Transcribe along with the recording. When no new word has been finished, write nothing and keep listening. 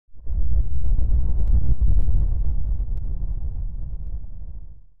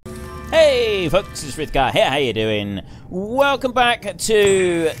Hey folks, it's Frithgar here, how you doing? Welcome back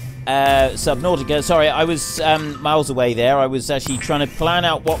to Subnautica. Sorry, I was miles away there. I was actually trying to plan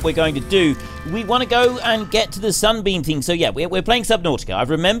out what we're going to do. We want to go and get to the sunbeam thing. So yeah, we're playing Subnautica. I've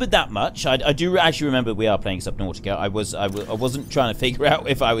remembered that much. I do actually remember we are playing Subnautica. I wasn't trying to figure out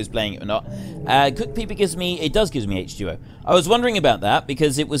if I was playing it or not. Cook Paper gives me H2O. I was wondering about that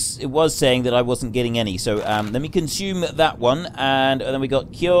because it was saying that I wasn't getting any. So let me consume that one, and then we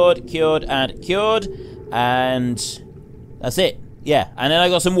got cured, and that's it. Yeah, and then I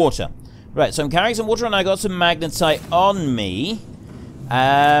got some water. Right, so I'm carrying some water, and I got some magnetite on me.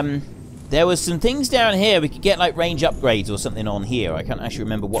 There was some things down here. We could get, like, range upgrades or something on here. I can't actually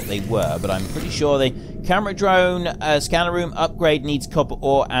remember what they were, but I'm pretty sure the camera drone scanner room upgrade needs copper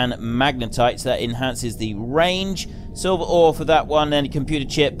ore and magnetite, so that enhances the range. Silver ore for that one, and computer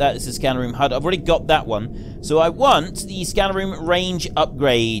chip, that is the scanner room HUD. I've already got that one. So I want the scanner room range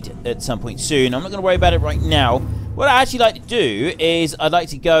upgrade at some point soon. I'm not going to worry about it right now. What I actually like to do is I'd like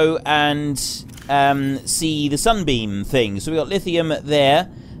to go and see the sunbeam thing. So we got lithium there,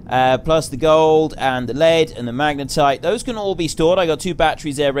 plus the gold and the lead and the magnetite. Those can all be stored. I got 2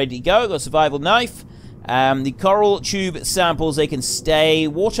 batteries there ready to go. I got a survival knife. The coral tube samples, they can stay.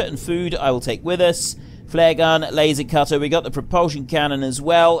 Water and food I will take with us. Flare gun, laser cutter. We got the propulsion cannon as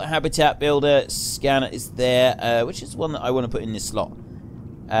well. Habitat builder, scanner is there. Which is one that I want to put in this slot?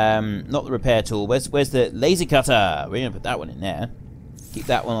 Not the repair tool. Where's the laser cutter? We're gonna put that one in there. Keep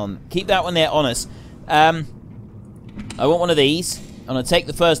that one on. Keep that one there on us. I want one of these. I'm gonna take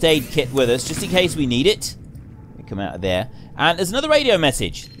the first aid kit with us just in case we need it. We come out of there, and there's another radio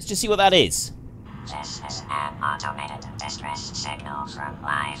message. Let's just see what that is. This is an automated distress signal from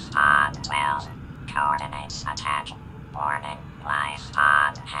Life Pod 12. Coordinates attack. Warning. Life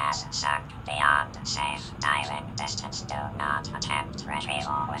pod has sunk beyond safe diving distance. Do not attempt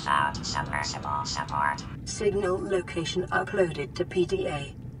retrieval without submersible support. Signal location uploaded to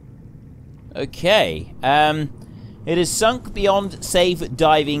PDA. Okay. It is sunk beyond safe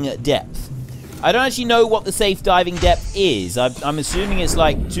diving depth. I don't actually know what the safe diving depth is. I'm assuming it's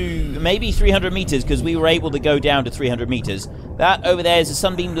like maybe 300 meters, because we were able to go down to 300 meters. That over there is a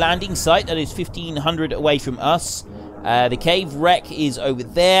sunbeam landing site that is 1,500 away from us. The cave wreck is over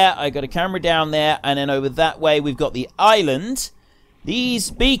there. I got a camera down there, and then over that way we've got the island. These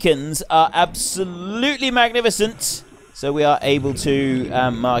beacons are absolutely magnificent, so we are able to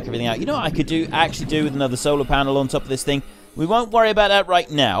mark everything out. You know what I could actually do with another solar panel on top of this thing? We won't worry about that right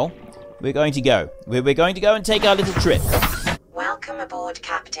now. We're going to go. We're going to go and take our little trip. Welcome aboard,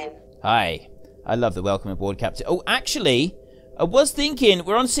 Captain. Hi. I love the welcome aboard, Captain. Oh, actually, I was thinking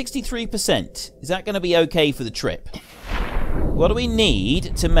we're on 63%. Is that going to be okay for the trip? What do we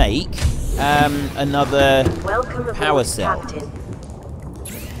need to make another power cell? Captain.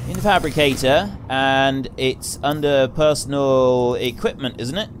 In the fabricator, and it's under personal equipment,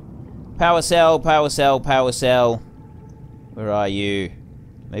 isn't it? Power cell, power cell, power cell. Where are you?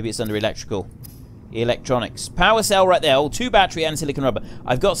 Maybe it's under electrical. Electronics. Power cell right there. Oh, 2 battery and silicon rubber.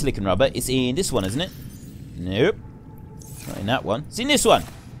 I've got silicon rubber. It's in this one, isn't it? Nope. Not in that one. It's in this one.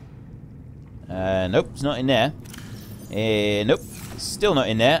 Nope. It's not in there. Nope. Still not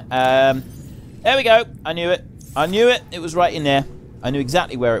in there. There we go. I knew it. I knew it. It was right in there. I knew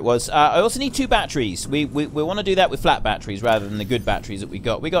exactly where it was. I also need 2 batteries. We want to do that with flat batteries rather than the good batteries that we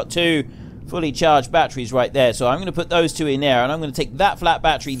got. We got 2 fully charged batteries right there, so I'm going to put those 2 in there, and I'm going to take that flat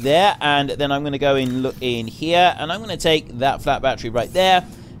battery there, and then I'm going to go in, look in here, and I'm going to take that flat battery right there,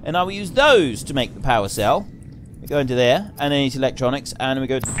 and I will use those to make the power cell. We go into there, and then into electronics, and we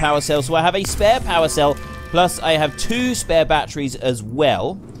go to the power cell. So I have a spare power cell, plus I have 2 spare batteries as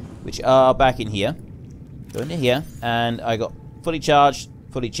well, which are back in here. Go into here, and I got fully charged,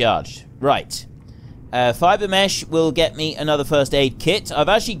 fully charged. Right. Fiber mesh will get me another first aid kit. I've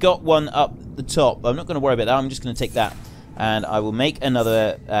actually got one up the top. I'm not going to worry about that. I'm just going to take that, and I will make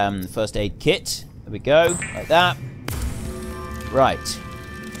another first aid kit. There we go, like that. Right.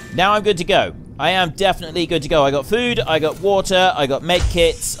 Now I'm good to go. I am definitely good to go. I got food, I got water, I got med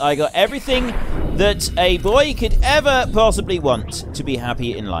kits, I got everything that a boy could ever possibly want to be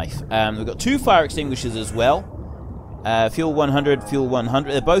happy in life. We've got 2 fire extinguishers as well. Fuel 100, fuel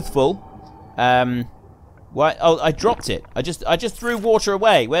 100. They're both full. Why? Oh, I dropped it. I just threw water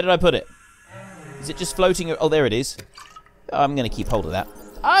away. Where did I put it? Is it just floating? Oh, there it is. I'm going to keep hold of that.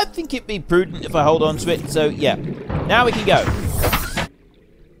 I think it'd be prudent if I hold on to it. So, yeah. Now we can go.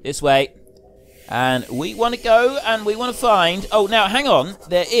 This way. And we want to go, and we want to find... Oh, now, hang on.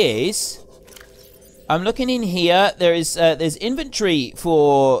 There is... I'm looking in here. There's inventory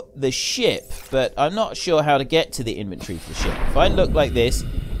for the ship, but I'm not sure how to get to the inventory for the ship. If I look like this...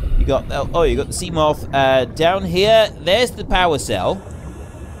 You got, oh, you got the sea moth down here. There's the power cell.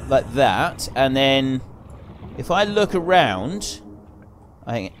 Like that. And then, if I look around,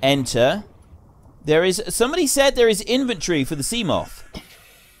 I can enter. There is, somebody said there is inventory for the sea moth.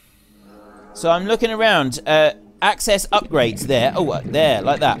 So I'm looking around. Access upgrades there. Oh, there,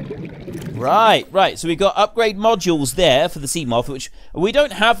 like that. Right. So we've got upgrade modules there for the sea moth, which we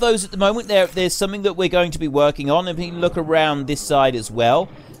don't have those at the moment. There's something that we're going to be working on. And we can look around this side as well.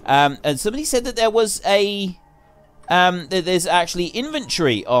 And somebody said that there was a... there's actually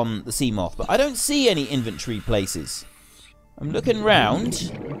inventory on the sea moth, but I don't see any inventory places. I'm looking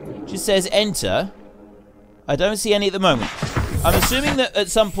around. It just says enter. I don't see any at the moment. I'm assuming that at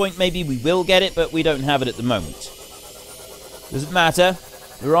some point maybe we will get it, but we don't have it at the moment. Doesn't matter.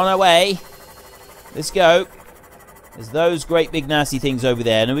 We're on our way. Let's go. There's those great big nasty things over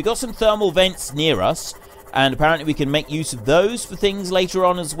there. And we've got some thermal vents near us. And apparently we can make use of those for things later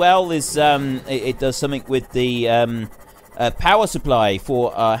on as well. There's, it does something with the power supply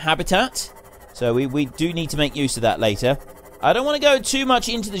for our habitat. So we do need to make use of that later. I don't want to go too much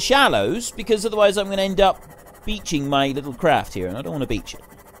into the shallows, because otherwise I'm going to end up beaching my little craft here, and I don't want to beach it.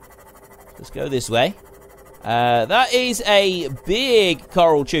 Let's go this way. That is a big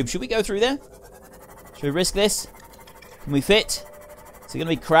coral tube. Should we go through there? Should we risk this? Can we fit? Is there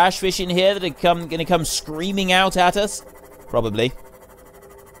going to be crash fish in here that are going to come screaming out at us? Probably.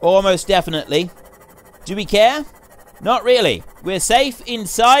 Almost definitely. Do we care? Not really. We're safe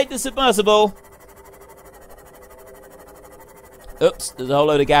inside the submersible. Oops, there's a whole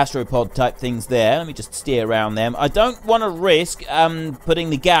load of gastropod type things there. Let me just steer around them. I don't want to risk putting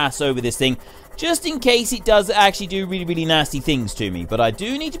the gas over this thing, just in case it does actually do really, really nasty things to me. But I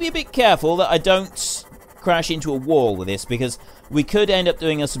do need to be a bit careful that I don't crash into a wall with this, because we could end up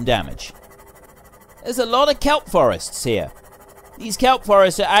doing us some damage. There's a lot of kelp forests here. These kelp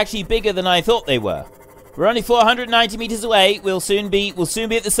forests are actually bigger than I thought they were. We're only 490 meters away. We'll soon be at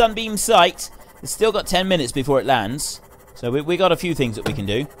the sunbeam site. It's still got 10 minutes before it lands. So we got a few things that we can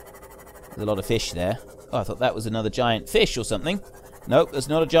do. There's a lot of fish there. Oh, I thought that was another giant fish or something. Nope, that's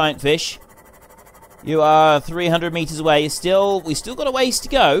not a giant fish. You are 300 meters away. We still got a ways to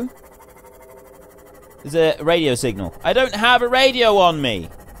go. There's a radio signal. I don't have a radio on me.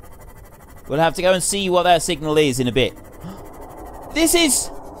 We'll have to go and see what that signal is in a bit. This is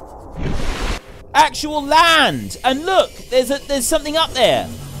actual land. And look, there's something up there.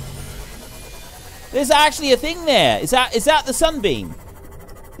 There's actually a thing there. Is that the sunbeam?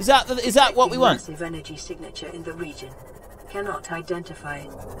 Is that what we want? Massive energy signature in the region. Cannot identify it.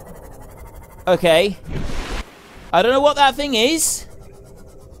 Okay. I don't know what that thing is,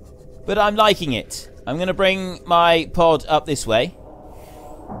 but I'm liking it. I'm going to bring my pod up this way.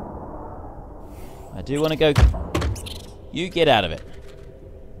 I do want to go... You get out of it.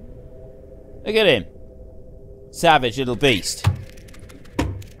 Look at him. Savage little beast.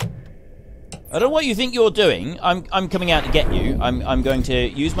 I don't know what you think you're doing. I'm coming out to get you. I'm going to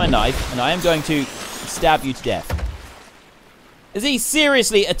use my knife, and I am going to stab you to death. Is he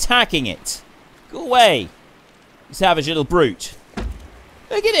seriously attacking it? Go away, you savage little brute.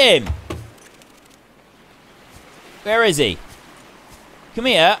 Look at him. Where is he? Come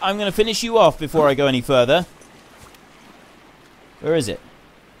here. I'm going to finish you off before I go any further. Where is it?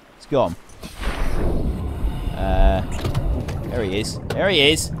 It's gone. There he is. There he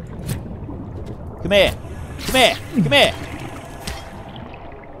is. Come here. Come here. Come here.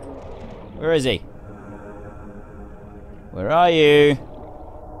 Where is he? Where are you?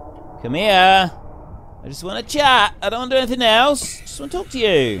 Come here. I just want to chat. I don't want to do anything else. Just want to talk to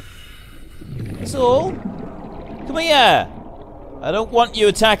you. That's all. Come here. I don't want you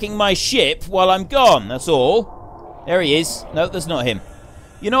attacking my ship while I'm gone. That's all. There he is. No, that's not him.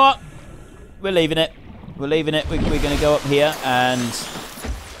 You know what? We're leaving it. We're leaving it. We're going to go up here and...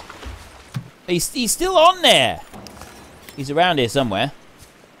 He's still on there. He's around here somewhere.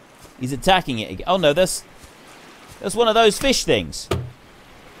 He's attacking it again. Oh no, that's one of those fish things.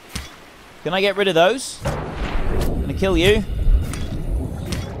 Can I get rid of those? I'm gonna kill you.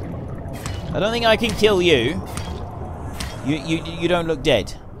 I don't think I can kill you. You don't look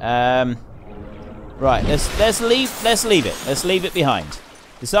dead. Right, let's leave it. Let's leave it behind.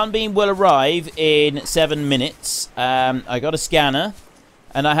 The sunbeam will arrive in 7 minutes. I got a scanner.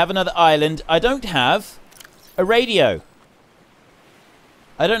 And I have another island. I don't have a radio.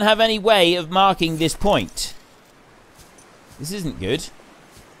 I don't have any way of marking this point. This isn't good.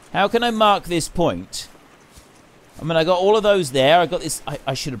 How can I mark this point? I mean, I got all of those there. I got this.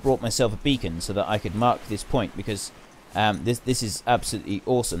 I should have brought myself a beacon so that I could mark this point, because this is absolutely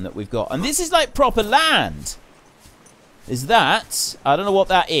awesome that we've got. And this is like proper land. There's that. I don't know what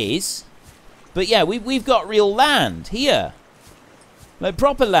that is. But yeah, we've got real land here. Like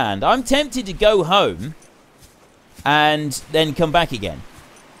proper land. I'm tempted to go home and then come back again.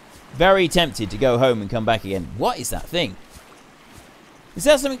 Very tempted to go home and come back again. What is that thing? Is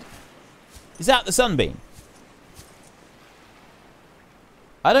that something? Is that the sunbeam?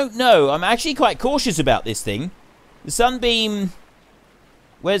 I don't know. I'm actually quite cautious about this thing. The sunbeam...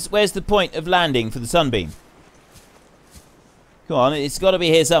 Where's the point of landing for the sunbeam? Come on, it's got to be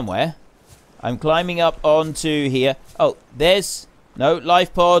here somewhere. I'm climbing up onto here. Oh, there's... No,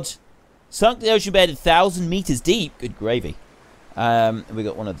 life pod. Sunk the ocean bed 1,000 meters deep. Good gravy. We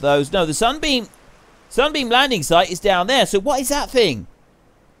got one of those. No, the sunbeam landing site is down there. So what is that thing?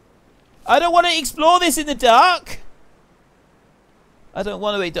 I don't want to explore this in the dark. I don't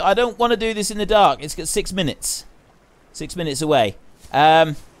want to do this in the dark. It's got 6 minutes. 6 minutes away.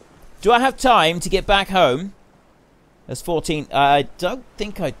 Do I have time to get back home? That's 14. I don't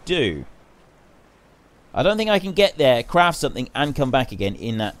think I do. I don't think I can get there, craft something, and come back again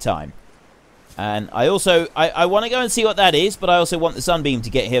in that time. And I also... I want to go and see what that is, but I also want the sunbeam to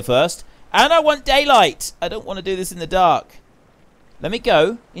get here first. And I want daylight! I don't want to do this in the dark. Let me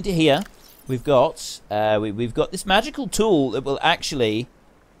go into here. We've got... we've got this magical tool that will actually...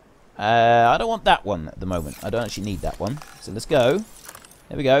 I don't want that one at the moment. I don't actually need that one. So let's go.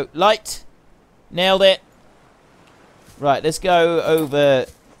 There we go. Light! Nailed it! Right, let's go over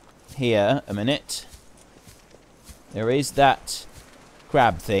here a minute. There is that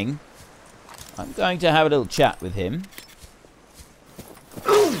crab thing. I'm going to have a little chat with him.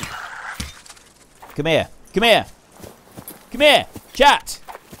 Come here. Come here. Come here. Chat.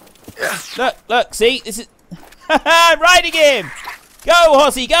 Look, look, see? This is... I'm riding him! Go,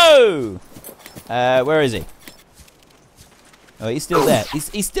 horsey, go! Where is he? Oh, he's still there.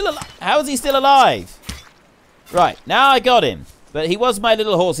 He's still alive. How is he still alive? Right, now I got him. But he was my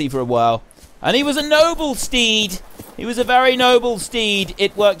little horsey for a while. And he was a noble steed. He was a very noble steed.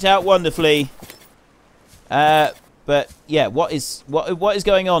 It worked out wonderfully. But yeah, what is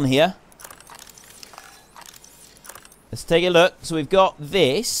going on here? Let's take a look. So we've got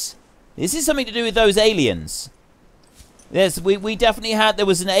this. This is something to do with those aliens. Yes, we definitely had... There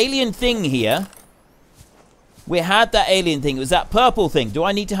was an alien thing here. We had that alien thing. It was that purple thing. Do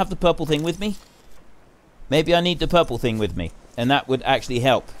I need to have the purple thing with me? Maybe I need the purple thing with me. And that would actually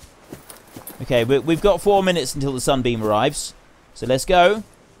help. Okay, we've got 4 minutes until the sunbeam arrives. So let's go.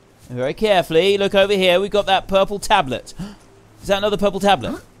 Very carefully. Look over here. We've got that purple tablet. Is that another purple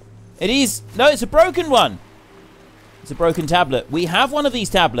tablet? It is. No, it's a broken one. It's a broken tablet. We have one of these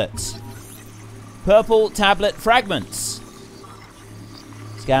tablets. Purple tablet fragments.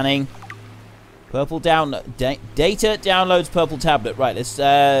 Scanning. Purple download. Data downloads purple tablet. Right, let's...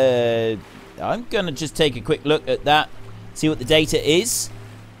 I'm going to just take a quick look at that. See what the data is.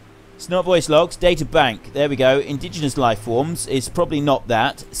 It's not voice logs. Data bank. There we go. Indigenous life forms. It's probably not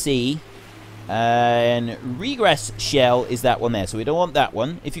that. C. And regress shell is that one there. So we don't want that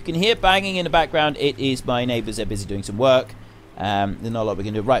one. If you can hear banging in the background, it is my neighbours. They're busy doing some work. There's not a lot we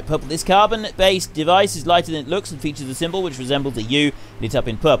can do. Right, purple. This carbon-based device is lighter than it looks and features a symbol which resembles a U lit up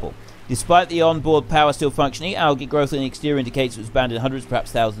in purple. Despite the onboard power still functioning, algae growth on the exterior indicates it was abandoned hundreds,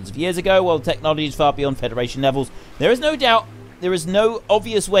 perhaps thousands of years ago. While the technology is far beyond Federation levels, there is no doubt there is no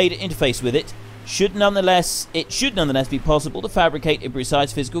obvious way to interface with it. It should nonetheless be possible to fabricate a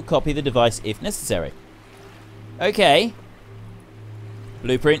precise physical copy of the device if necessary. Okay.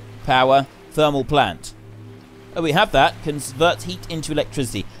 Blueprint, power, thermal plant. Oh, we have that. Converts heat into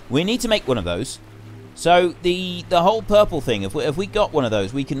electricity. We need to make one of those. So the whole purple thing, if we got one of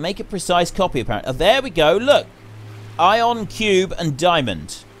those, we can make a precise copy apparently. Oh, there we go. Look. Ion, cube, and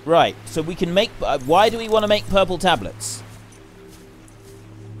diamond. Right. So we can make... why do we want to make purple tablets?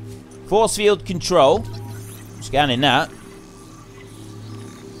 Force field control. Scanning that.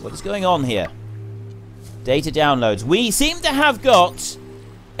 What is going on here? Data downloads. We seem to have got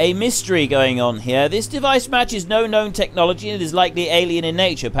a mystery going on here. This device matches no known technology and is likely alien in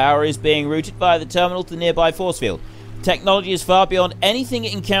nature. Power is being routed via the terminal to the nearby force field. Technology is far beyond anything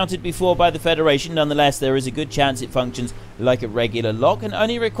encountered before by the Federation. Nonetheless, there is a good chance it functions like a regular lock and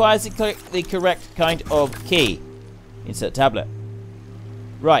only requires the correct kind of key. Insert tablet.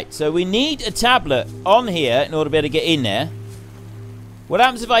 Right, so we need a tablet on here in order to be able to get in there. What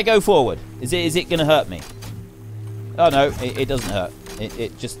happens if I go forward? Is it going to hurt me? Oh no, it doesn't hurt.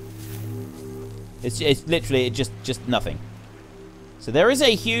 It's literally just nothing. So there is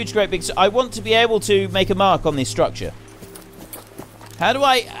a huge, great big... I want to be able to make a mark on this structure. How do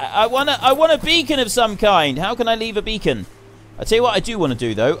I want a beacon of some kind. How can I leave a beacon? I'll tell you what I do want to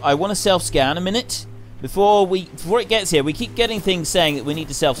do, though. I want to self-scan a minute. before it gets here, we keep getting things saying that we need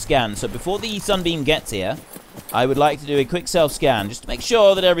to self-scan. So before the sunbeam gets here, I would like to do a quick self-scan just to make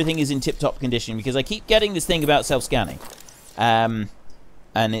sure that everything is in tip-top condition, because I keep getting this thing about self-scanning. And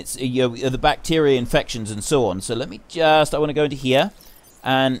it's the bacteria infections and so on. So let me just, I want to go into here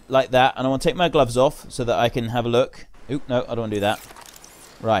and like that, and I want to take my gloves off so that I can have a look. Oop, no, I don't want to do that.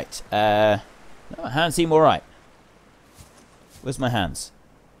 Right. No, my hands seem all right. Where's my hands?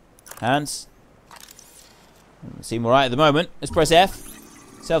 Hands. Seem all right at the moment. Let's press F.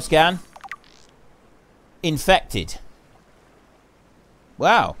 Self-scan. Infected.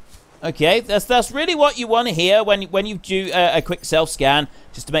 Wow. Okay, that's really what you want to hear when you do a quick self-scan,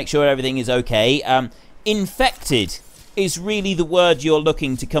 just to make sure everything is okay. Infected is really the word you're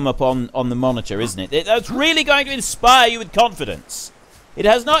looking to come up on the monitor, isn't it? That's really going to inspire you with confidence. It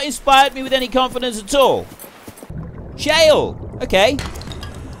has not inspired me with any confidence at all. Shale. Okay.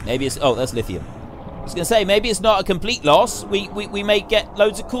 Maybe it's... Oh, that's lithium. I was going to say, maybe it's not a complete loss. We may get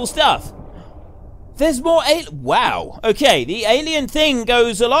loads of cool stuff. There's more wow. Okay, the alien thing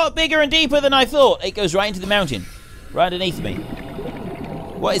goes a lot bigger and deeper than I thought. It goes right into the mountain. Right underneath me.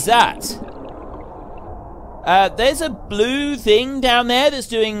 What is that? There's a blue thing down there that's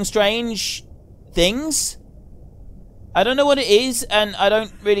doing strange things. I don't know what it is, and I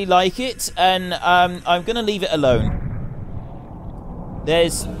don't really like it, and I'm going to leave it alone.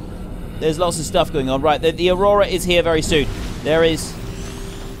 There's lots of stuff going on. Right, the aurora is here very soon. There is...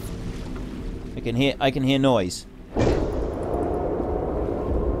 I can hear noise.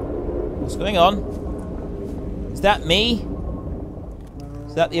 What's going on? Is that me?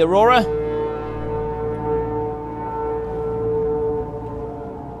 Is that the aurora?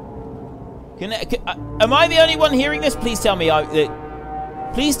 Am I the only one hearing this? Please tell me.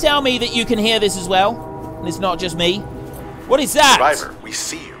 Please tell me that you can hear this as well, and it's not just me. What is that? Survivor, we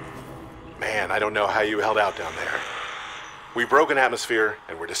see you. Man, I don't know how you held out down there. We broke an atmosphere,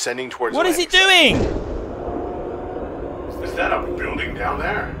 and we're descending towards... What is it doing? Is that a building down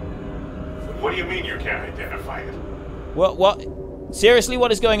there? What do you mean you can't identify it? What? Seriously,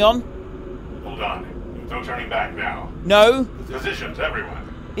 what is going on? Hold on. No turning back now. No. Positions, everyone.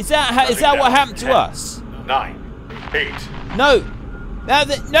 Is that what happened to us? 9, 8. No.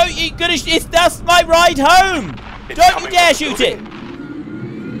 No, you gotta... That's my ride home! Don't you dare shoot it!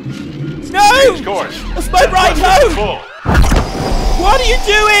 No! Change course. That's my ride home! What are you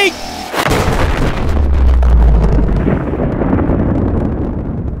doing?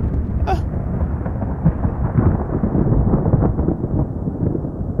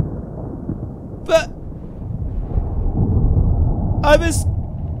 But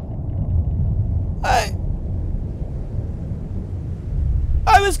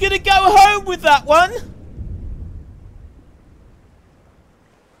I was gonna go home with that one.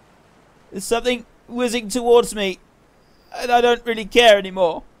 There's something whizzing towards me, and I don't really care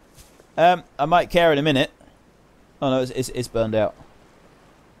anymore. I might care in a minute. Oh no, it's burned out.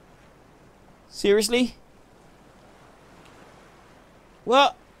 Seriously?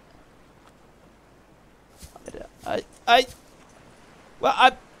 What?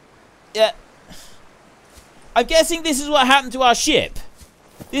 Yeah. I'm guessing this is what happened to our ship.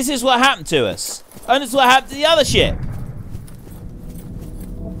 This is what happened to us. And it's what happened to the other ship.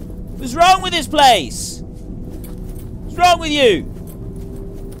 What's wrong with this place? What's wrong with you?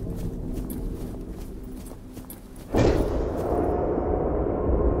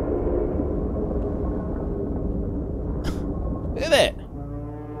 Look at it.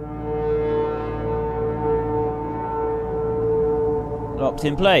 Locked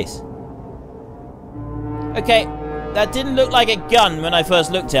in place. Okay, that didn't look like a gun when I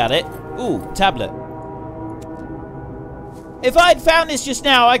first looked at it. Ooh, tablet. If I'd found this just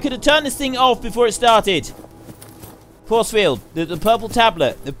now, I could have turned this thing off before it started. Force field. The purple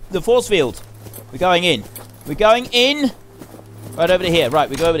tablet. The force field. We're going in. We're going in. Right over to here. Right,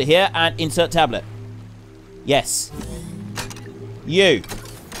 we go over to here and insert tablet. Yes. You.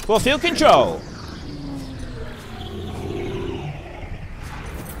 Force field control.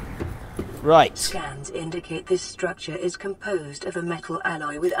 Right. Scans indicate this structure is composed of a metal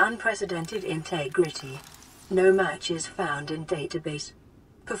alloy with unprecedented integrity. No match is found in database.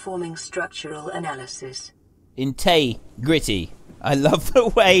 Performing structural analysis. Integrity. I love the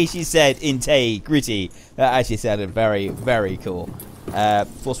way she said integrity. That actually sounded very, very cool.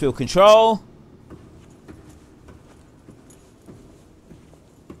 Force field control.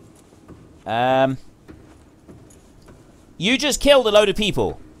 You just killed a load of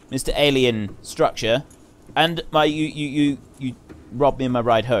people, Mr. Alien Structure, and you robbed me on my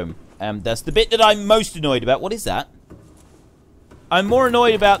ride home. That's the bit that I'm most annoyed about. What is that? I'm more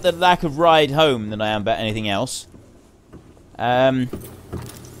annoyed about the lack of ride home than I am about anything else. What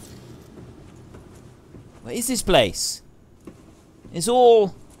is this place? It's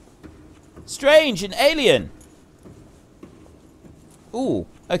all strange and alien. Ooh,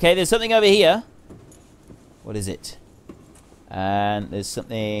 okay, there's something over here. What is it? And there's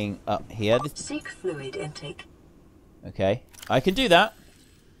something up here. Seek fluid intake. Okay, I can do that.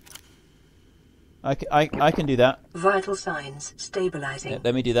 I can do that. Vital signs stabilizing. Yeah,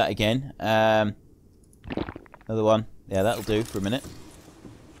 let me do that again. Another one. Yeah, that'll do for a minute.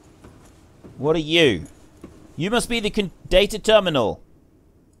 What are you? You must be the data terminal.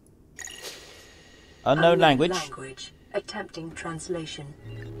 Unknown language. Attempting translation.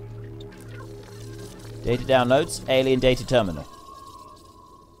 Data downloads. Alien data terminal.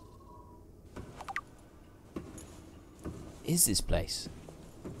 Is this place?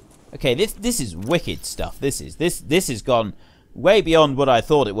 Okay, this is wicked stuff. This has gone way beyond what I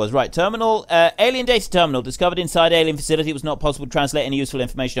thought it was. Right, terminal, alien data terminal discovered inside alien facility. It was not possible to translate any useful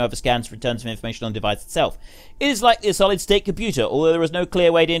information over scans to return some information on the device itself. It is likely a solid-state computer, although there was no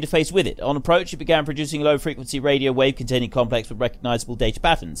clear way to interface with it. On approach, it began producing low-frequency radio wave containing complex but recognizable data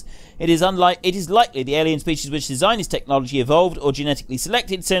patterns. It is likely the alien species which designed this technology evolved or genetically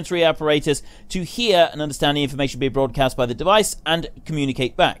selected sensory apparatus to hear and understand the information being broadcast by the device and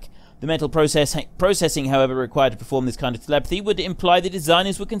communicate back. The mental processing, however, required to perform this kind of telepathy would imply the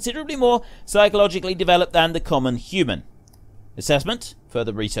designers were considerably more psychologically developed than the common human. Assessment.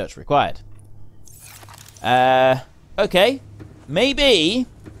 Further research required. Okay. Maybe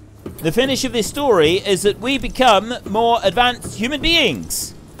the finish of this story is that we become more advanced human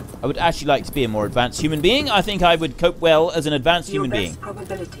beings. I would actually like to be a more advanced human being. I think I would cope well as an advanced human being. Your best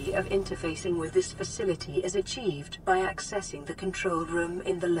probability of interfacing with this facility is achieved by accessing the control room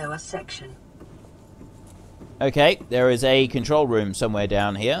in the lower section. Okay, there is a control room somewhere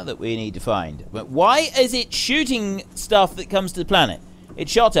down here that we need to find. But why is it shooting stuff that comes to the planet? It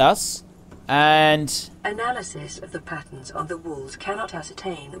shot us, and... Analysis of the patterns on the walls cannot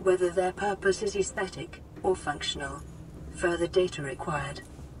ascertain whether their purpose is aesthetic or functional. Further data required.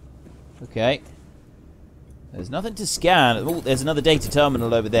 Okay. There's nothing to scan. Oh, there's another data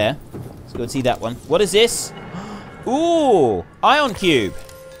terminal over there. Let's go and see that one. What is this? Ooh! Ion cube.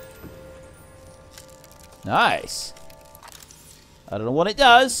 Nice. I don't know what it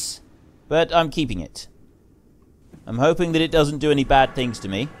does, but I'm keeping it. I'm hoping that it doesn't do any bad things to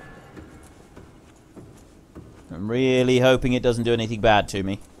me. I'm really hoping it doesn't do anything bad to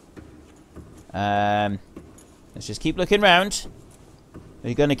me. Let's just keep looking around.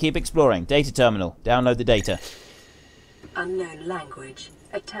 We're going to keep exploring. Data terminal. Download the data. Unknown language.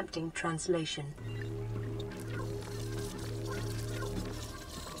 Attempting translation.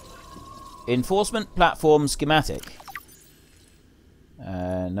 Enforcement platform schematic.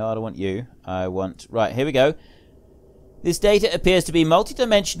 No, I don't want you. I want... Right, here we go. This data appears to be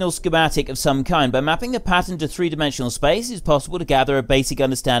multi-dimensional schematic of some kind. By mapping the pattern to three-dimensional space, it is possible to gather a basic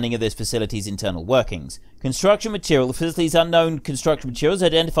understanding of this facility's internal workings. Construction material. The facility's unknown construction materials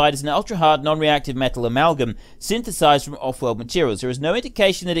identified as an ultra-hard, non-reactive metal amalgam synthesized from off-world materials. There is no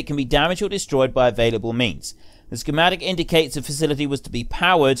indication that it can be damaged or destroyed by available means. The schematic indicates the facility was to be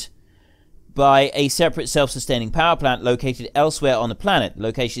powered by a separate self-sustaining power plant located elsewhere on the planet. The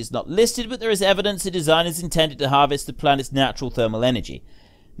location is not listed, but there is evidence the design is intended to harvest the planet's natural thermal energy.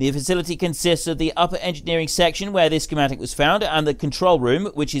 The facility consists of the upper engineering section where this schematic was found and the control room,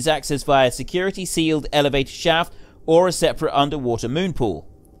 which is accessed via a security-sealed elevator shaft or a separate underwater moon pool.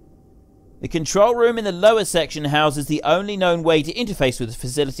 The control room in the lower section houses the only known way to interface with the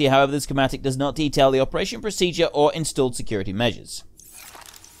facility. However, the schematic does not detail the operation procedure or installed security measures.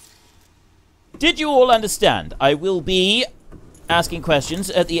 Did you all understand? I will be asking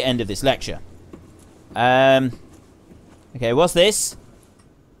questions at the end of this lecture. Okay, what's this?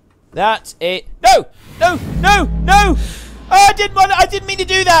 That it... No! No! No! No! Oh, I didn't mean to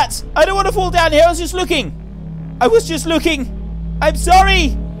do that! I don't want to fall down here, I was just looking! I was just looking! I'm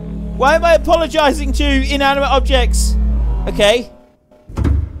sorry! Why am I apologizing to inanimate objects? Okay.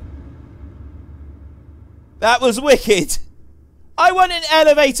 That was wicked! I want an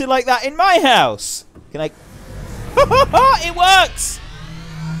elevator like that in my house. Can I... It works!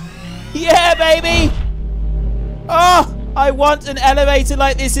 Yeah, baby! Oh, I want an elevator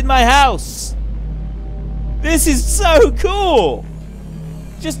like this in my house. This is so cool.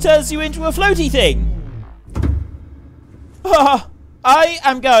 Just turns you into a floaty thing. Oh, I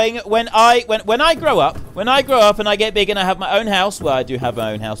am going, when I grow up and I get big and I have my own house, well, I do have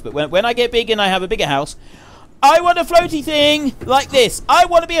my own house, but when I get big and I have a bigger house, I want a floaty thing like this. I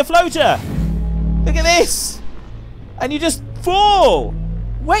want to be a floater. Look at this. And you just 4.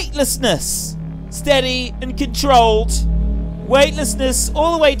 Weightlessness. Steady and controlled. Weightlessness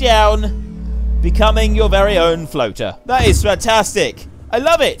all the way down. Becoming your very own floater. That is fantastic. I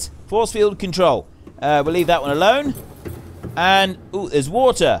love it. Force field control. We'll leave that one alone. And, ooh, there's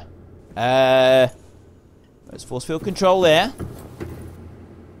water. There's force field control there.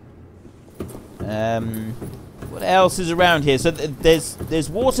 What else is around here? So there's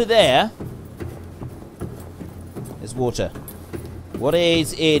water there. There's water. What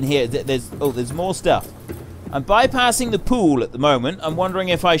is in here? There's more stuff. I'm bypassing the pool at the moment. I'm wondering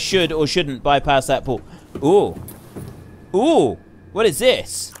if I should or shouldn't bypass that pool. Ooh. Ooh. What is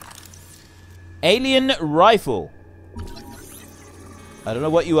this? Alien rifle. I don't know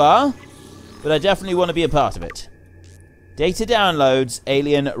what you are, but I definitely want to be a part of it. Data downloads,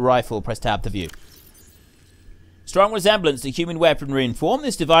 alien rifle. Press tab to view. Strong resemblance to human weaponry in form.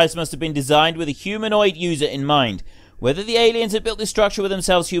 This device must have been designed with a humanoid user in mind. Whether the aliens had built this structure with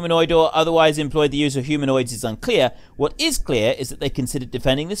themselves humanoid or otherwise employed the use of humanoids is unclear. What is clear is that they considered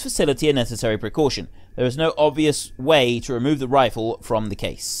defending this facility a necessary precaution. There is no obvious way to remove the rifle from the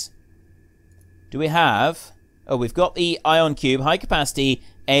case. Do we have... Oh, we've got the ion cube, high capacity,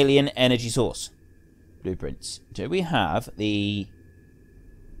 alien energy source. Blueprints. Do we have the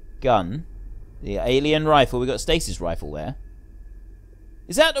gun? The alien rifle. We've got a stasis rifle there.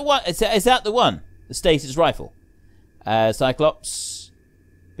 Is that the one? Is that the one? The stasis rifle. Cyclops.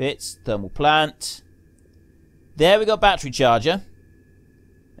 Bits. Thermal plant. There we got battery charger.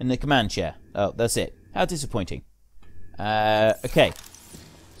 And the command chair. Oh, that's it. How disappointing. Okay.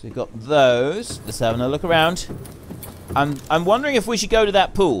 So we've got those. Let's have another look around. I'm wondering if we should go to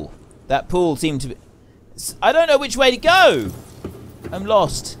that pool. That pool seemed to be... I don't know which way to go. I'm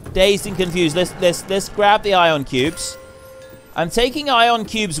lost. Dazed and confused. Let's grab the ion cubes. I'm taking ion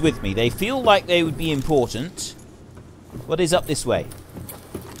cubes with me. They feel like they would be important. What is up this way?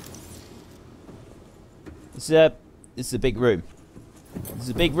 This is a big room. This is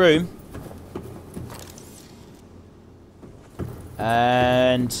a big room.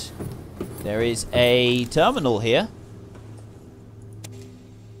 And there is a terminal here.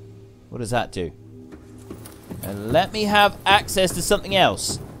 What does that do? And let me have access to something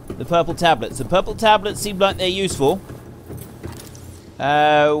else. The purple tablets. The purple tablets seem like they're useful.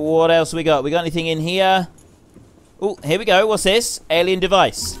 What else we got? We got anything in here? Oh, here we go. What's this? Alien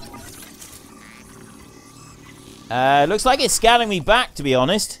device. Looks like it's scanning me back, to be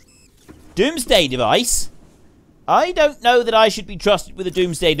honest. Doomsday device? I don't know that I should be trusted with a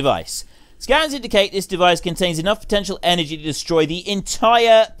doomsday device. Scans indicate this device contains enough potential energy to destroy the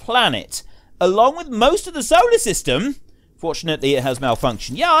entire planet, along with most of the solar system. Fortunately, it has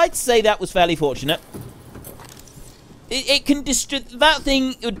malfunctioned. Yeah, I'd say that was fairly fortunate. It can destroy... That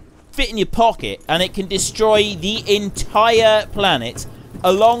thing would fit in your pocket, and it can destroy the entire planet,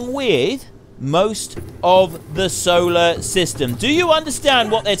 along with most of the solar system. Do you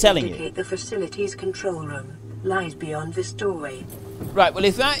understand what they're telling you? The facility's control room lies beyond this doorway. Right, well,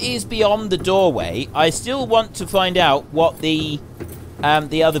 if that is beyond the doorway, I still want to find out what the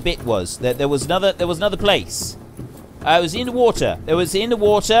other bit was. There was another place. It was in the water.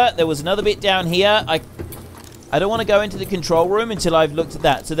 There was another bit down here. I don't want to go into the control room until I've looked at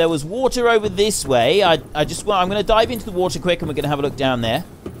that. So there was water over this way. I'm going to dive into the water quick, and we're going to have a look down there.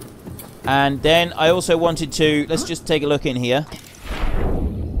 And then I also wanted to... Let's just take a look in here.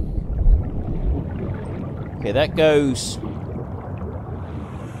 Okay, that goes...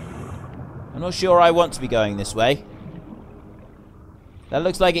 I'm not sure I want to be going this way. That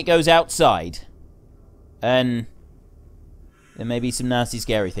looks like it goes outside. And there may be some nasty,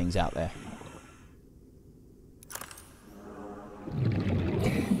 scary things out there.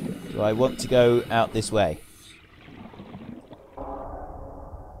 Do I want to go out this way?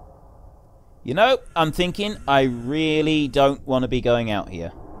 You know, I'm thinking I really don't want to be going out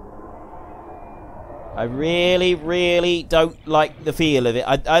here. I really, really don't like the feel of it.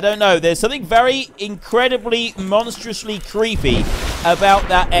 I don't know. There's something very incredibly, monstrously creepy about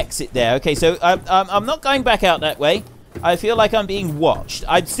that exit there. Okay, so I'm not going back out that way. I feel like I'm being watched.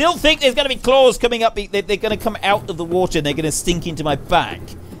 I still think there's going to be claws coming up. They're going to come out of the water and they're going to stink into my back.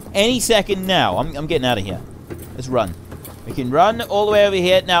 Any second now. I'm getting out of here. Let's run. We can run all the way over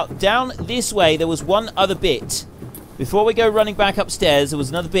here. Now, down this way, there was one other bit. Before we go running back upstairs, there was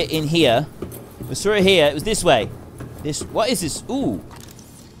another bit in here. It was through here. It was this way. What is this? Ooh.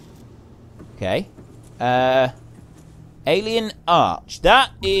 Okay. Alien arch.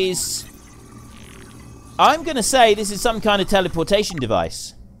 That is... I'm going to say this is some kind of teleportation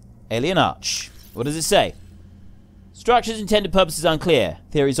device. Alien arch. What does it say? Structure's intended purpose is unclear.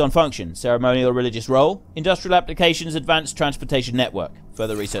 Theories on function. Ceremonial or religious role. Industrial applications. Advanced transportation network.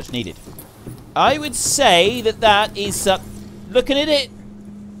 Further research needed. I would say that that is... looking at it.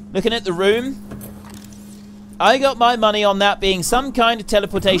 Looking at the room. I got my money on that being some kind of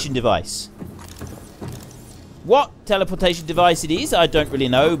teleportation device. What teleportation device it is, I don't really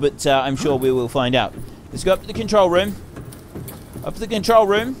know, but I'm sure we will find out. Let's go up to the control room. Up to the control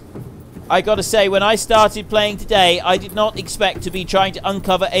room. I gotta say, when I started playing today, I did not expect to be trying to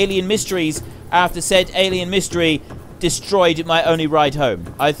uncover alien mysteries after said alien mystery destroyed my only ride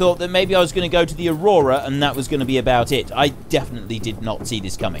home. I thought that maybe I was going to go to the Aurora and that was going to be about it. I definitely did not see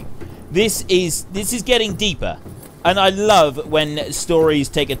this coming. This is getting deeper. And I love when stories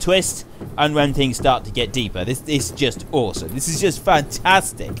take a twist and when things start to get deeper. This is just awesome. This is just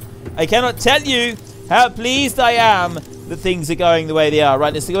fantastic. I cannot tell you how pleased I am that things are going the way they are.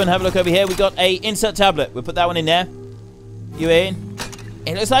 Right, let's go and have a look over here. We've got a insert tablet. We'll put that one in there. You in?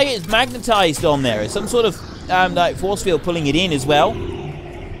 It looks like it's magnetized on there. It's some sort of like force field pulling it in as well.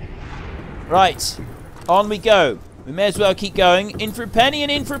 Right, on we go. We may as well keep going. In for a penny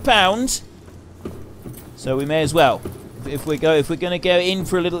and in for a pound. So we may as well. If we're going to go in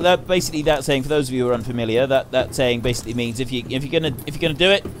for a little, basically that saying, for those of you who are unfamiliar, that saying basically means if you're gonna do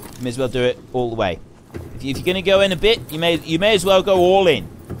it, you may as well do it all the way. If you're gonna go in a bit, you may as well go all in.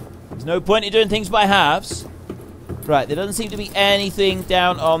 There's no point in doing things by halves. Right, there doesn't seem to be anything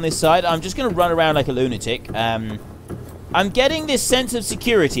down on this side. I'm just gonna run around like a lunatic. I'm getting this sense of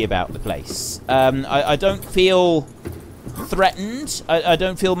security about the place. I don't feel threatened. I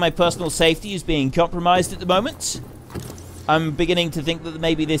don't feel my personal safety is being compromised at the moment. I'm beginning to think that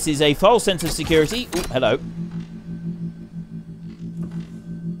maybe this is a false sense of security. Ooh, hello.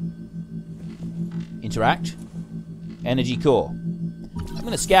 Interact. Energy core. I'm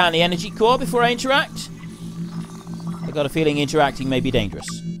going to scan the energy core before I interact. I've got a feeling interacting may be dangerous.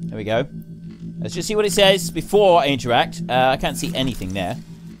 There we go. Let's just see what it says before I interact. I can't see anything there.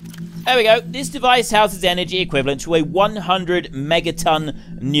 There we go. This device houses energy equivalent to a 100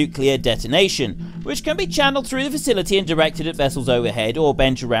 megaton nuclear detonation, which can be channeled through the facility and directed at vessels overhead or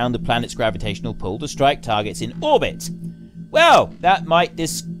bent around the planet's gravitational pull to strike targets in orbit. Well, that might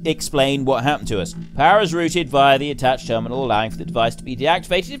explain what happened to us. Power is routed via the attached terminal, allowing for the device to be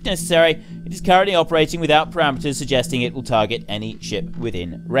deactivated if necessary. It is currently operating without parameters, suggesting it will target any ship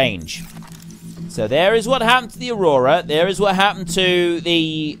within range. So there is what happened to the Aurora. There is what happened to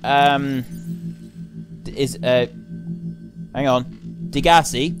the hang on,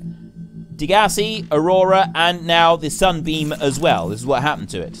 Degassi, Aurora, and now the Sunbeam as well. This is what happened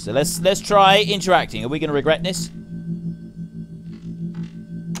to it. So let's try interacting. Are we going to regret this?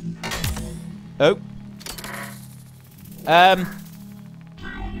 Oh. Ah,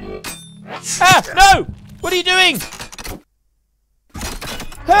 no! What are you doing?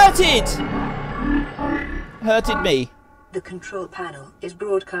 Hurted! Hurted me. The control panel is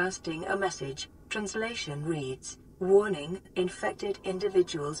broadcasting a message. Translation reads, "Warning, infected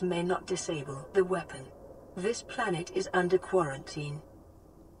individuals may not disable the weapon. This planet is under quarantine."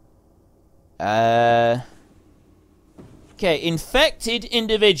 Okay, infected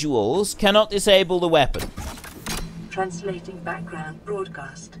individuals cannot disable the weapon. Translating background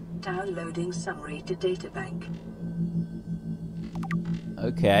broadcast. Downloading summary to databank.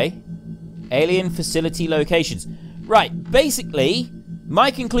 Okay. Alien facility locations. Right, basically,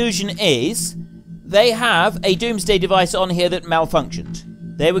 my conclusion is they have a doomsday device on here that malfunctioned.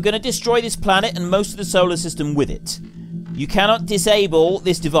 They were going to destroy this planet and most of the solar system with it. You cannot disable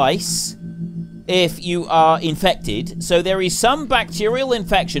this device if you are infected, so there is some bacterial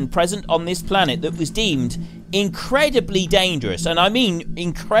infection present on this planet that was deemed incredibly dangerous, and I mean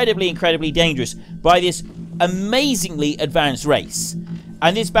incredibly, incredibly dangerous, by this amazingly advanced race.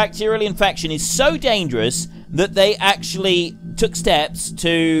 And this bacterial infection is so dangerous that they actually took steps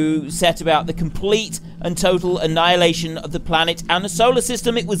to set about the complete and total annihilation of the planet and the solar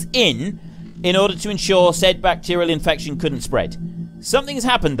system it was in order to ensure said bacterial infection couldn't spread. Something has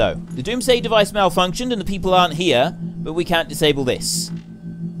happened though. The doomsday device malfunctioned and the people aren't here, but we can't disable this.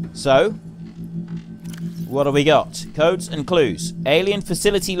 So, what have we got? Codes and clues. Alien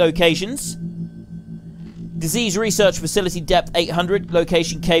facility locations. Disease research facility depth 800.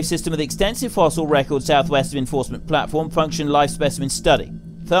 Location cave system with extensive fossil record southwest of enforcement platform. Function life specimen study.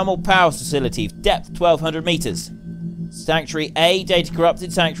 Thermal power facility depth 1200 meters. Sanctuary A, data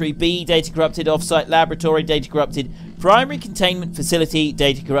corrupted. Sanctuary B, data corrupted. Off-site laboratory, data corrupted. Primary containment facility,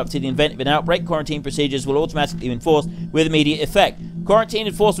 data corrupted. In the event of an outbreak, quarantine procedures will automatically be enforced with immediate effect. Quarantine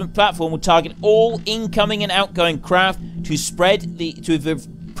enforcement platform will target all incoming and outgoing craft to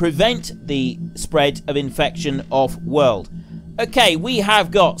prevent the spread of infection off-world. Okay, we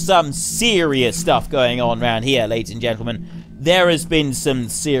have got some serious stuff going on around here, ladies and gentlemen. There has been some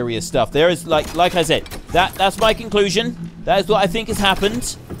serious stuff. There is, like I said, that's my conclusion. That is what I think has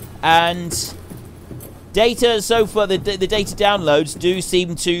happened. And data so far, the data downloads do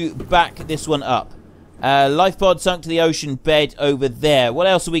seem to back this one up. Life pod sunk to the ocean bed over there. What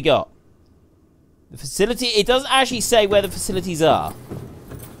else have we got? The facility, it doesn't actually say where the facilities are.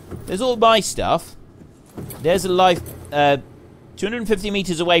 There's all my stuff. There's a life, 250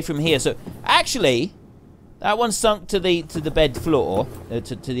 meters away from here. So, actually, that one sunk to the bed floor,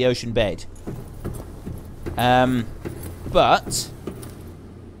 to the ocean bed. But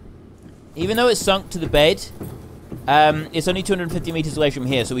even though it's sunk to the bed, it's only 250 meters away from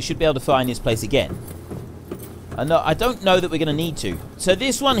here, so we should be able to find this place again. I don't know that we're going to need to. So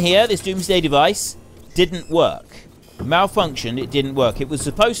this one here, this doomsday device, didn't work. Malfunctioned, it didn't work. It was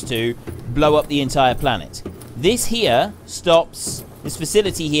supposed to blow up the entire planet. This here stops, this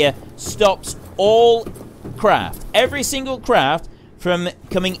facility here stops all craft, every single craft, from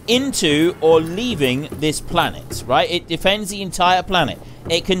coming into or leaving this planet, right? It defends the entire planet.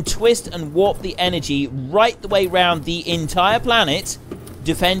 It can twist and warp the energy right the way around the entire planet,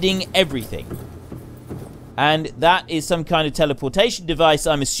 defending everything. And that is some kind of teleportation device,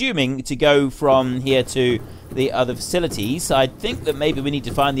 I'm assuming, to go from here to the other facilities. I think that maybe we need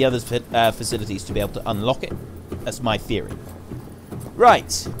to find the other facilities to be able to unlock it. That's my theory. Right.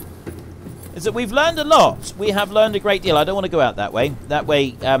 Is that we've learned a lot. We have learned a great deal. I don't want to go out that way. That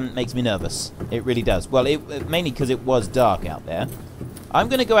way makes me nervous. It really does. Well, mainly because it was dark out there. I'm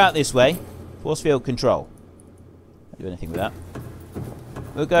going to go out this way. Force field control. Can't do anything with that.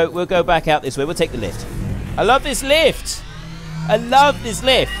 We'll go back out this way. We'll take the lift. I love this lift. I love this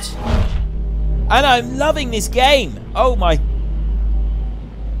lift. And I'm loving this game. Oh my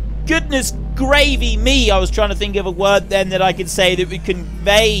goodness gravy me. I was trying to think of a word then that I could say that would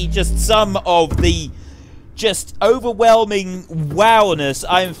convey just some of the just overwhelming wowness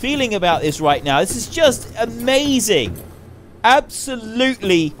I'm feeling about this right now. This is just amazing.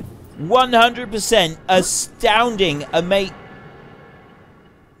 Absolutely 100% astounding, amazing,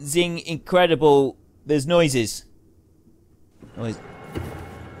 incredible. There's noises. Noise.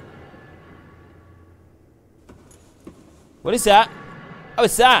 What is that? Oh,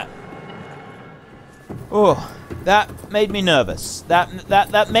 it's that. Oh, that made me nervous.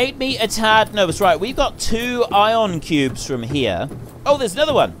 That made me a tad nervous. Right, we've got 2 ion cubes from here. Oh, there's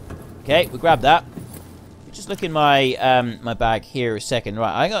another one. Okay, we'll grab that. Just look in my my bag here a second.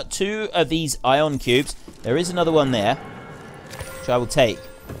 Right, I got 2 of these ion cubes. There is another one there, which I will take.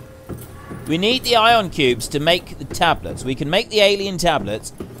 We need the ion cubes to make the tablets. We can make the alien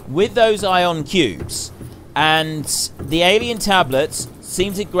tablets with those ion cubes. And the alien tablets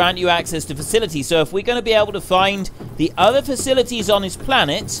seem to grant you access to facilities. So if we're going to be able to find the other facilities on this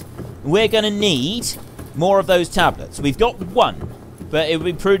planet, we're going to need more of those tablets. We've got 1, but it would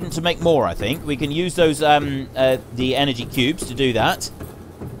be prudent to make more, I think. We can use those the energy cubes to do that.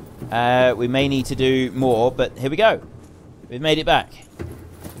 We may need to do more, but here we go. We've made it back.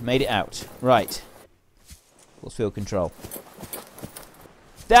 We've made it out. Right. Force field control.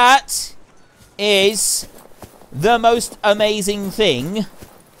 That is the most amazing thing.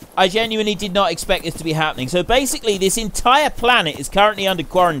 I genuinely did not expect this to be happening. So basically, this entire planet is currently under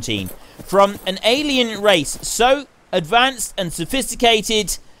quarantine from an alien race so advanced and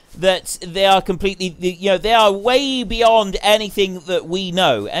sophisticated that they are completely, you know, they are way beyond anything that we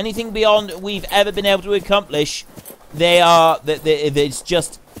know. Anything beyond we've ever been able to accomplish. It's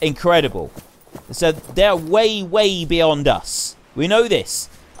just incredible. So they're way, way beyond us. We know this.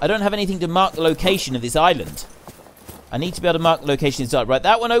 I don't have anything to mark the location of this island. I need to be able to mark the location inside. Right,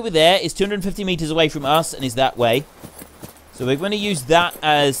 that one over there is 250 meters away from us and is that way. So we're going to use that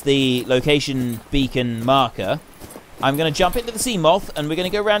as the location beacon marker. I'm going to jump into the sea moth and we're going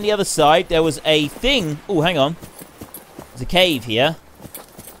to go around the other side. There was a thing. Oh, hang on. There's a cave here.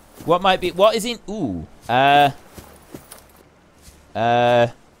 What might be... What is in... Ooh.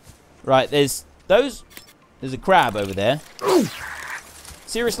 Right, there's those... There's a crab over there.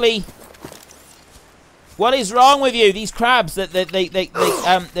 Seriously? What is wrong with you? These crabs,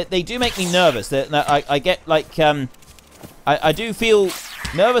 they do make me nervous. I get, like, I do feel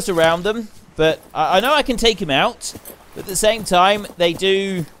nervous around them, but I know I can take them out. But at the same time, they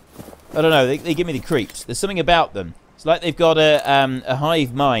do... I don't know, they give me the creeps. There's something about them. It's like they've got a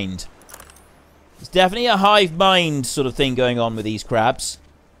hive mind. There's definitely a hive mind sort of thing going on with these crabs.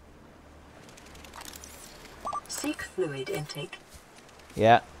 Seek fluid intake.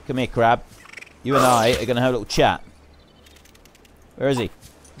 Yeah, come here, crab. You and I are going to have a little chat. Where is he?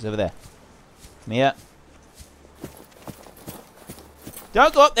 It's over there. Come here.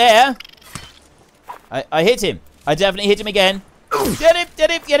 Don't go up there! I hit him. I definitely hit him again. Get him! Get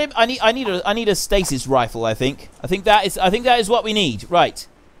him! Get him! I need a stasis rifle. I think that is what we need. Right.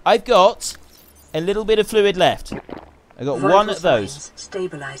 I've got a little bit of fluid left. I got one of those.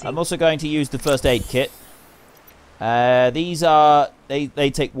 I'm also going to use the first aid kit. These are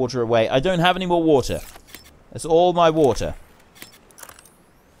they take water away. I don't have any more water. That's all my water.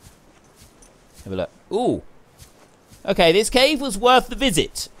 Have a look. Ooh. Okay, this cave was worth the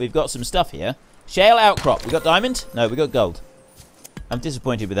visit. We've got some stuff here. Shale outcrop. We got diamond? No, we got gold. I'm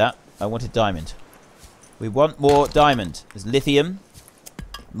disappointed with that. I wanted diamond. We want more diamond. There's lithium.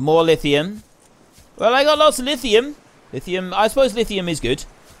 More lithium. Well, I got lots of lithium. Lithium. I suppose lithium is good.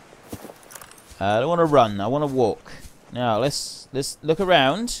 I don't want to run. I want to walk. Now, let's look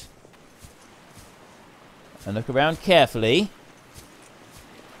around. And look around carefully.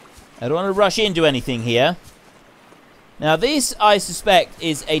 I don't want to rush into anything here. Now, this, I suspect,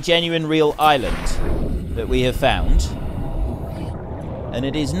 is a genuine real island that we have found. And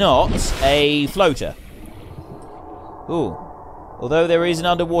it is not a floater. Ooh. Although there is an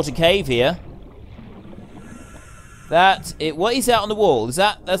underwater cave here. What is that on the wall? Is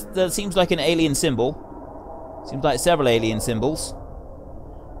that seems like an alien symbol. Seems like several alien symbols.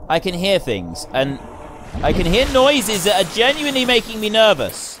 I can hear things. And I can hear noises that are genuinely making me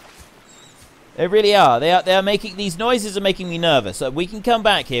nervous. They really are. They are making, these noises are making me nervous. So we can come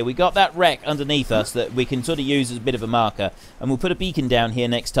back here. We got that wreck underneath us that we can sort of use as a bit of a marker. And we'll put a beacon down here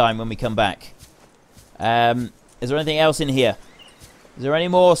next time when we come back. Is there anything else in here? Is there any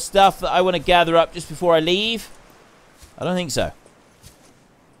more stuff that I want to gather up just before I leave? I don't think so.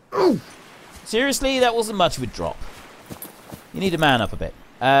 Seriously, that wasn't much of a drop. You need to man up a bit.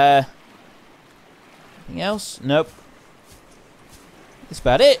 Anything else? Nope. That's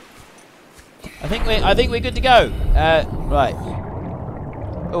about it. I think we're good to go. Right.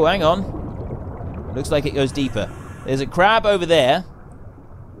 Oh, hang on. Looks like it goes deeper. There's a crab over there.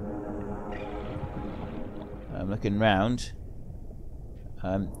 I'm looking round.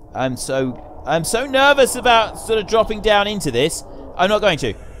 I'm so nervous about sort of dropping down into this. I'm not going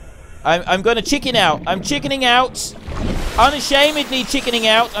to. I'm going to chicken out. I'm chickening out. Unashamedly chickening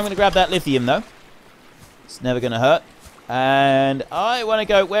out. I'm going to grab that lithium, though. It's never going to hurt. And I want to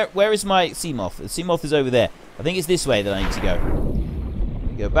go... Where is my sea moth? The sea moth is over there. I think it's this way that I need to go.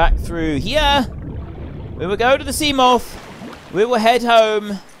 Go back through here. We will go to the sea moth. We will head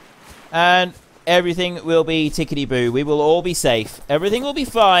home. And everything will be tickety-boo. We will all be safe. Everything will be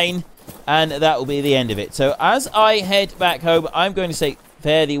fine. And that will be the end of it. So as I head back home, I'm going to say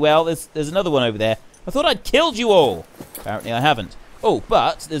fare thee well. There's another one over there. I thought I'd killed you all. Apparently I haven't. Oh,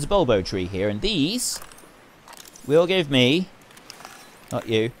 but there's a bulbo tree here. And these will give me... Not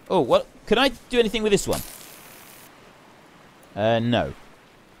you. Oh, what? Can I do anything with this one? No.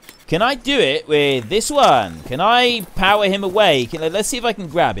 Can I do it with this one? Can I power him away? Let's see if I can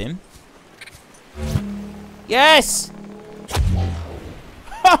grab him. Yes!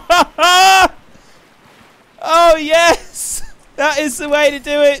 Oh, yes! That is the way to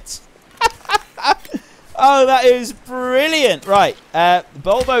do it. Oh, that is brilliant. Right,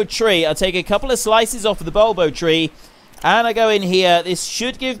 bulbo tree. I'll take a couple of slices off of the bulbo tree. And I go in here. This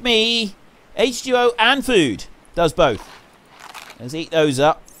should give me H2O and food. Does both. Let's eat those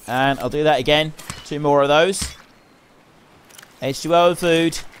up. And I'll do that again. 2 more of those. H2O and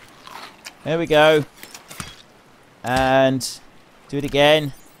food. There we go. And do it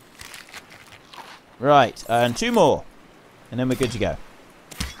again. Right, and 2 more. And then we're good to go.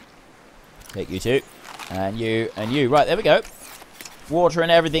 Take you 2. And you, and you. Right, there we go. Water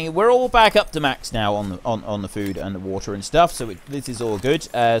and everything. We're all back up to max now on the food and the water and stuff. So this is all good.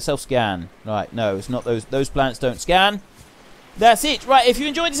 Self-scan. Right, no, it's not those. Those plants don't scan. That's it. Right, if you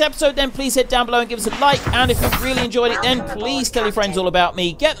enjoyed this episode, then please head down below and give us a like. And if you've really enjoyed it, then please tell your friends all about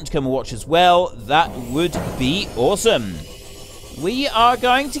me. Get them to come and watch as well. That would be awesome. We are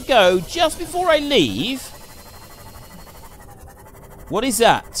going to go just before I leave. What is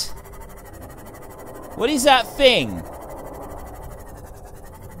that? What is that thing?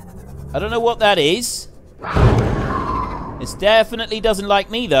 I don't know what that is. It definitely doesn't like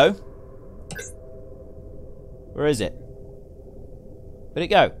me, though. Where is it? Where'd it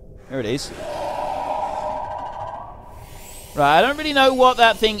go? There it is. Right, I don't really know what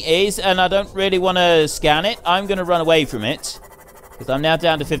that thing is, and I don't really want to scan it. I'm going to run away from it. Because I'm now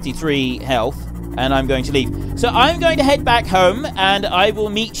down to 53 health, and I'm going to leave. So I'm going to head back home, and I will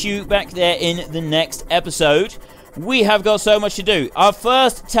meet you back there in the next episode. We have got so much to do. Our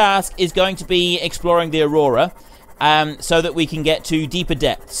first task is going to be exploring the Aurora. so that we can get to deeper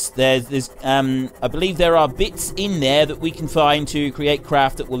depths. I believe there are bits in there that we can find to create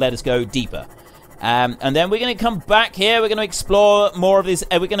craft that will let us go deeper. And then we're going to come back here. We're going to explore more of this.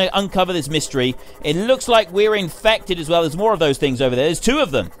 We're going to uncover this mystery. It looks like we're infected as well. There's more of those things over there. There's 2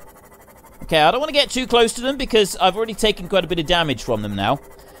 of them. Okay, I don't want to get too close to them because I've already taken quite a bit of damage from them now.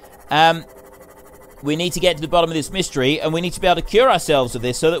 We need to get to the bottom of this mystery, and we need to be able to cure ourselves of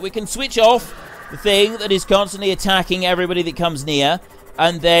this so that we can switch off the thing that is constantly attacking everybody that comes near,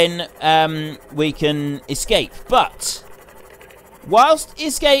 and then we can escape. But whilst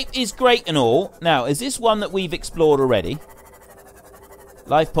escape is great and all, now, is this one that we've explored already?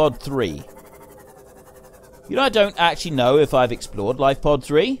 Life Pod 3. You know, I don't actually know if I've explored Life Pod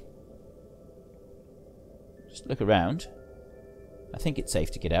 3. Just look around. I think it's safe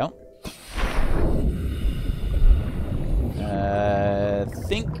to get out. I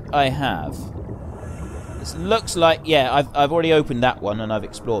think I have. This looks like... Yeah, I've already opened that one and I've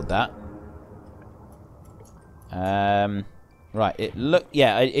explored that. Right,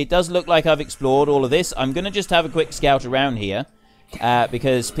 it does look like I've explored all of this. I'm going to just have a quick scout around here.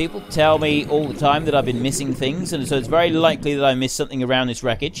 Because people tell me all the time that I've been missing things, and so it's very likely that I missed something around this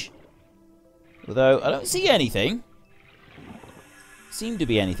wreckage. Although, I don't see anything. Seem to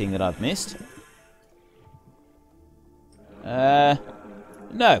be anything that I've missed.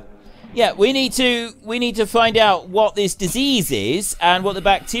 No. Yeah, we need to find out what this disease is and what the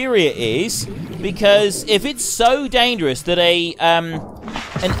bacteria is, because if it's so dangerous that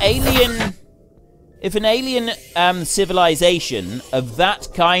an alien civilization of that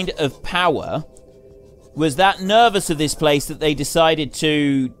kind of power was that nervous of this place that they decided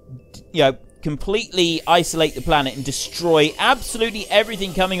to, you know, completely isolate the planet and destroy absolutely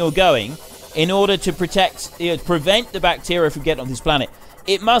everything coming or going in order to prevent the bacteria from getting on this planet.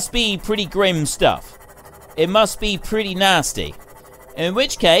 It must be pretty grim stuff. It must be pretty nasty. In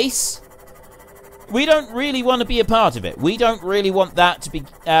which case, we don't really want to be a part of it. We don't really want that to be...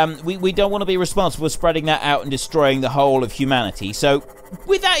 we don't want to be responsible for spreading that out and destroying the whole of humanity. So,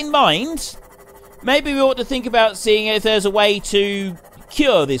 with that in mind, maybe we ought to think about seeing if there's a way to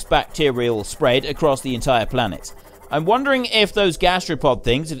cure this bacterial spread across the entire planet. I'm wondering if those gastropod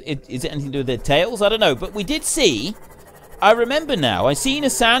things, is it anything to do with their tails? I don't know. But we did see... I remember now, I seen a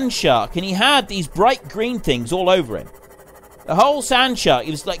sand shark, and he had these bright green things all over him. The whole sand shark,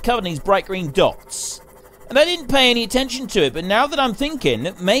 he was like covered in these bright green dots. And I didn't pay any attention to it, but now that I'm thinking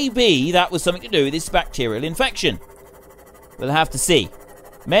that maybe that was something to do with this bacterial infection. We'll have to see.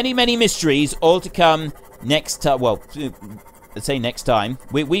 Many, many mysteries all to come next time. Well, let's say next time.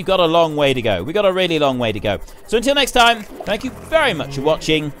 We've got a long way to go. We've got a really long way to go. So until next time, thank you very much for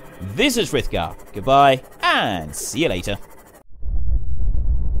watching. This is Frithgar. Goodbye, and see you later.